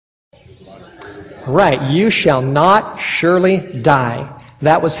Right, you shall not surely die.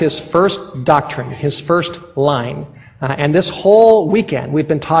 That was his first doctrine, his first line. And this whole weekend, we've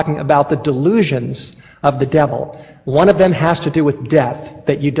been talking about the delusions of the devil. One of them has to do with death,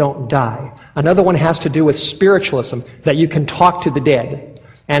 that you don't die. Another one has to do with spiritualism, that you can talk to the dead.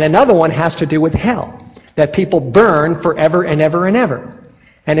 And another one has to do with hell, that people burn forever and ever and ever.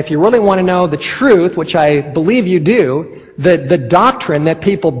 And if you really want to know the truth, which I believe you do, the doctrine that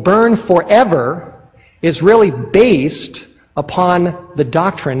people burn forever is really based upon the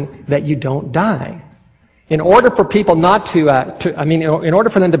doctrine that you don't die. In order for people not in order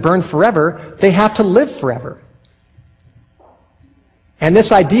for them to burn forever, they have to live forever. And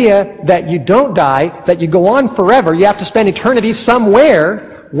this idea that you don't die, that you go on forever, you have to spend eternity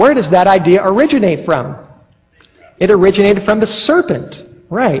somewhere, where does that idea originate from? It originated from the serpent.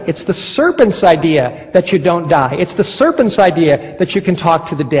 Right. It's the serpent's idea that you don't die. It's the serpent's idea that you can talk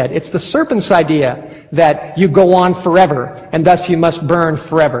to the dead. It's the serpent's idea that you go on forever, and thus you must burn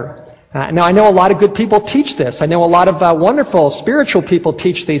forever. Now, I know a lot of good people teach this. I know a lot of wonderful spiritual people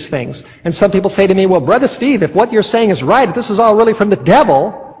teach these things. And some people say to me, well, Brother Steve, if what you're saying is right, if this is all really from the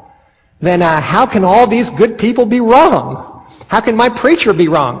devil, then how can all these good people be wrong? How can my preacher be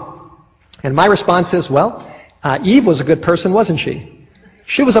wrong? And my response is, well, Eve was a good person, wasn't she?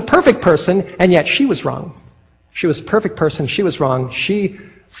 She was a perfect person, and yet she was wrong. She was a perfect person, she was wrong. She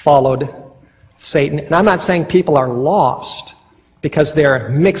followed Satan. And I'm not saying people are lost because they're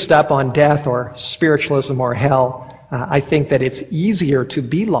mixed up on death or spiritualism or hell. I think that it's easier to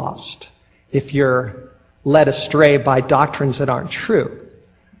be lost if you're led astray by doctrines that aren't true.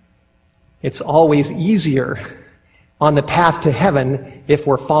 It's always easier on the path to heaven if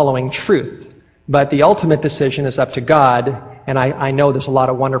we're following truth. But the ultimate decision is up to God, and I know there's a lot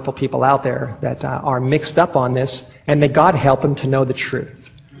of wonderful people out there that are mixed up on this, and may God help them to know the truth.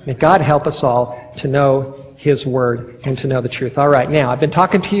 May God help us all to know His Word and to know the truth. All right, now, I've been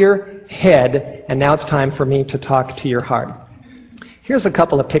talking to your head, and now it's time for me to talk to your heart. Here's a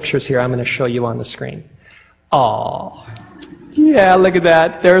couple of pictures here I'm going to show you on the screen. Oh, yeah, look at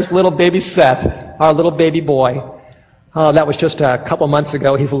that. There's little baby Seth, our little baby boy. Oh, that was just a couple months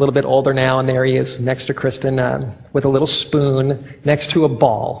ago. He's a little bit older now, and there he is next to Kristen with a little spoon next to a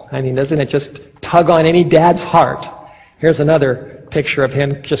ball. I mean, doesn't it just tug on any dad's heart? Here's another picture of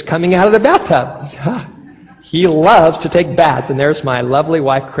him just coming out of the bathtub. He loves to take baths, and there's my lovely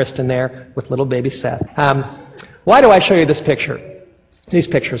wife, Kristen, there with little baby Seth. Why do I show you this picture? These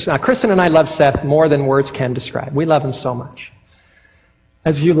pictures. Kristen and I love Seth more than words can describe. We love him so much.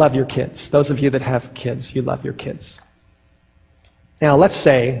 As you love your kids. Those of you that have kids, you love your kids. Now, let's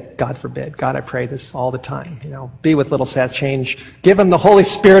say, God forbid, God, I pray this all the time, be with little Seth, give him the Holy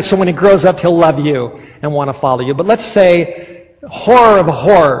Spirit so when he grows up, he'll love you and want to follow you. But let's say, horror of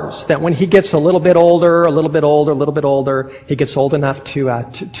horrors, that when he gets a little bit older, he gets old enough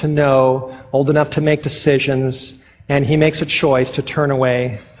to know, old enough to make decisions, and he makes a choice to turn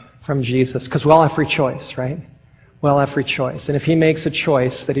away from Jesus. Because we all have free choice, right? We all have free choice. And if he makes a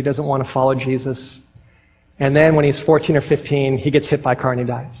choice that he doesn't want to follow Jesus, and then when he's 14 or 15, he gets hit by a car and he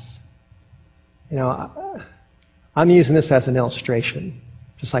dies. I'm using this as an illustration.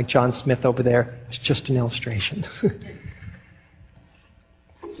 Just like John Smith over there. It's just an illustration.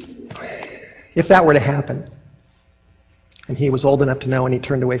 If that were to happen, and he was old enough to know and he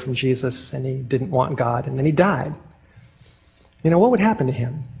turned away from Jesus and he didn't want God and then he died, what would happen to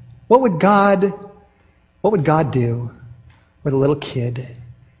him? What would God do with a little kid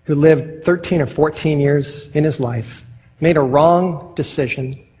who lived 13 or 14 years in his life, made a wrong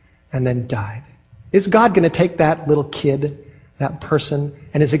decision, and then died? Is God going to take that little kid, that person,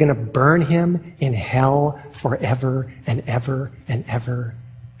 and is he going to burn him in hell forever and ever and ever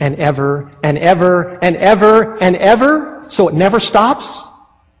and ever and ever and ever and ever, so it never stops?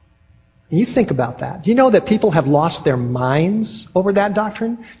 And you think about that. Do you know that people have lost their minds over that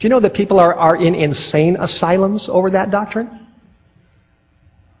doctrine? Do you know that people are in insane asylums over that doctrine?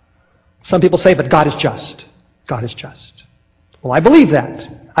 Some people say, but God is just. God is just. Well, I believe that.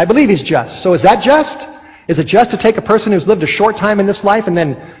 I believe He's just. So is that just? Is it just to take a person who's lived a short time in this life and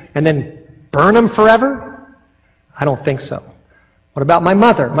then burn them forever? I don't think so. What about my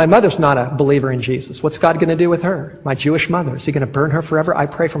mother? My mother's not a believer in Jesus. What's God going to do with her? My Jewish mother. Is He going to burn her forever? I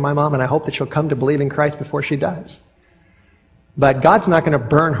pray for my mom, and I hope that she'll come to believe in Christ before she does. But God's not going to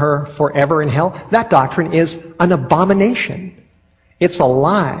burn her forever in hell. That doctrine is an abomination. It's a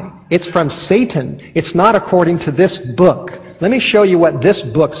lie. It's from Satan. It's not according to this book. Let me show you what this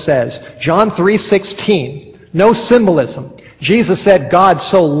book says. John 3:16. No symbolism. Jesus said, God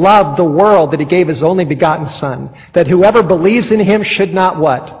so loved the world that He gave His only begotten Son, that whoever believes in Him should not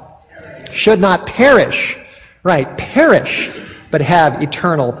what? should not perish. Right, perish, but have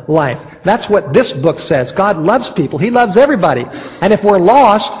eternal life. That's what this book says. God loves people. He loves everybody. And if we're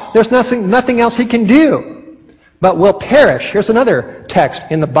lost, there's nothing else he can do. But we'll perish. Here's another text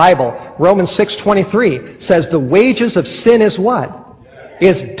in the Bible. Romans 6:23 says the wages of sin is what?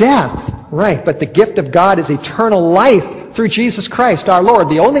 Is death. Right, but the gift of God is eternal life through Jesus Christ our Lord.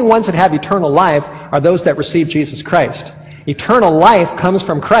 The only ones that have eternal life are those that receive Jesus Christ. Eternal life comes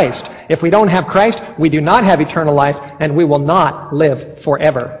from Christ. If we don't have Christ, we do not have eternal life, and we will not live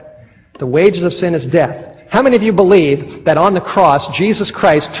forever. The wages of sin is death. How many of you believe that on the cross, Jesus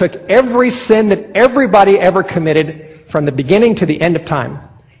Christ took every sin that everybody ever committed from the beginning to the end of time?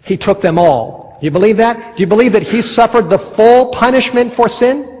 He took them all. Do you believe that? Do you believe that he suffered the full punishment for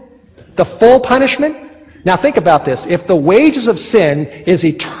sin? The full punishment? Now think about this. If the wages of sin is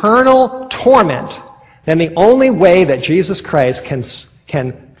eternal torment, then the only way that Jesus Christ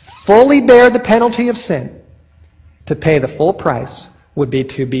can fully bear the penalty of sin, to pay the full price, would be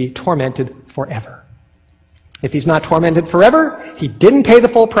to be tormented forever. If he's not tormented forever, he didn't pay the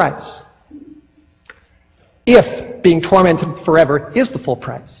full price. If being tormented forever is the full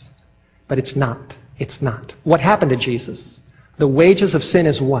price. But it's not. It's not. What happened to Jesus? The wages of sin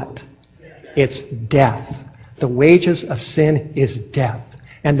is what? It's death. The wages of sin is death.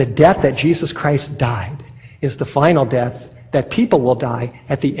 And the death that Jesus Christ died is the final death that people will die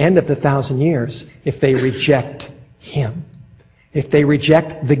at the end of the 1,000 years if they reject him. If they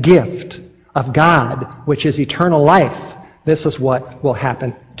reject the gift of God, which is eternal life, this is what will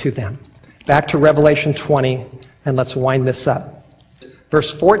happen to them. Back to Revelation 20, and let's wind this up.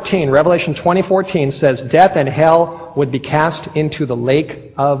 Verse 14, Revelation 20:14 says, death and hell would be cast into the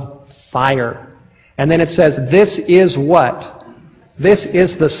lake of fire. And then it says, this is what? This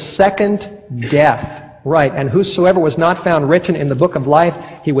is the second death. Right, and whosoever was not found written in the book of life,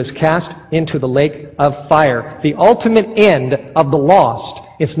 he was cast into the lake of fire. The ultimate end of the lost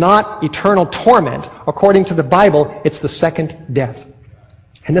is not eternal torment. According to the Bible, it's the second death.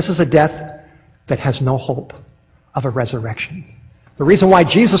 And this is a death that has no hope of a resurrection. The reason why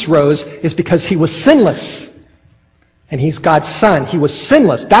Jesus rose is because he was sinless. And he's God's son. He was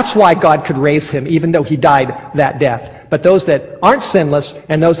sinless. That's why God could raise him, even though he died that death. But those that aren't sinless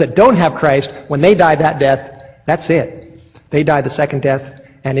and those that don't have Christ, when they die that death, that's it. They die the second death,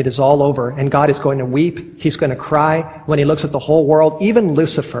 and it is all over. And God is going to weep. He's going to cry when he looks at the whole world. Even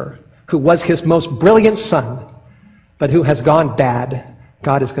Lucifer, who was his most brilliant son, but who has gone bad,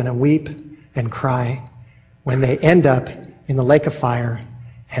 God is going to weep and cry when they end up in the lake of fire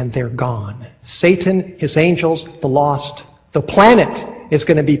and they're gone. Satan, his angels, the lost, the planet is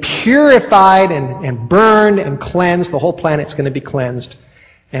going to be purified and burned and cleansed. The whole planet's going to be cleansed,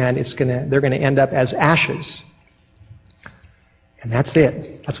 and they're going to end up as ashes. And that's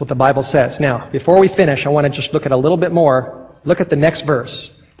it. That's what the Bible says. Now, before we finish, I want to just look at a little bit more. Look at the next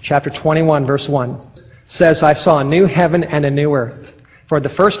verse. Chapter 21, verse 1. It says, I saw a new heaven and a new earth. For the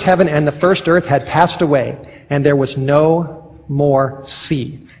first heaven and the first earth had passed away, and there was no more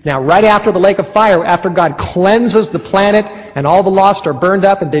sea. Now, right after the lake of fire, after God cleanses the planet and all the lost are burned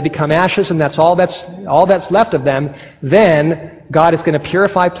up and they become ashes and that's all that's left of them, then God is going to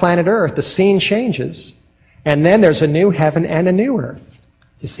purify planet Earth. The scene changes. And then there's a new heaven and a new earth.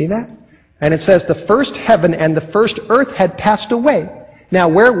 You see that? And it says the first heaven and the first earth had passed away. Now,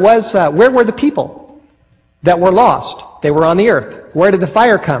 where were the people that were lost? They were on the earth. Where did the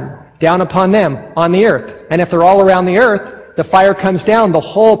fire come? Down upon them on the earth. And if they're all around the earth, the fire comes down, the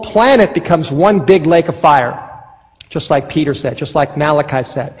whole planet becomes one big lake of fire. Just like Peter said, just like Malachi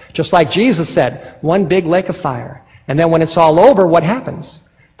said, just like Jesus said, one big lake of fire. And then when it's all over, what happens?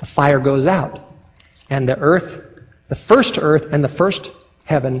 The fire goes out. And the first earth and the first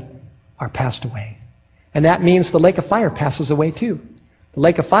heaven are passed away. And that means the lake of fire passes away too. The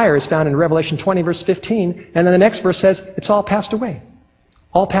lake of fire is found in Revelation 20, verse 15, and then the next verse says, it's all passed away.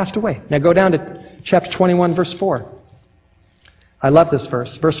 All passed away. Now go down to chapter 21, verse 4. I love this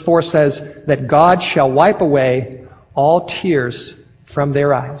verse. Verse 4 says that God shall wipe away all tears from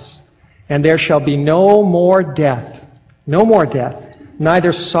their eyes, and there shall be no more death,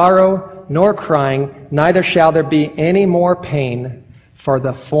 neither sorrow nor crying, neither shall there be any more pain, for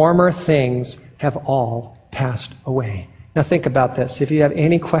the former things have all passed away. Now think about this. If you have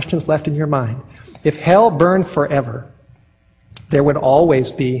any questions left in your mind, if hell burned forever, there would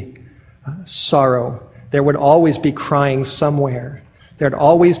always be sorrow. There would always be crying somewhere. There'd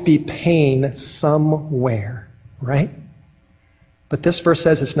always be pain somewhere, right? But this verse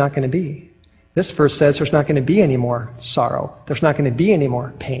says it's not going to be. This verse says there's not going to be any more sorrow. There's not going to be any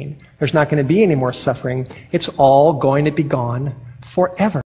more pain. There's not going to be any more suffering. It's all going to be gone forever.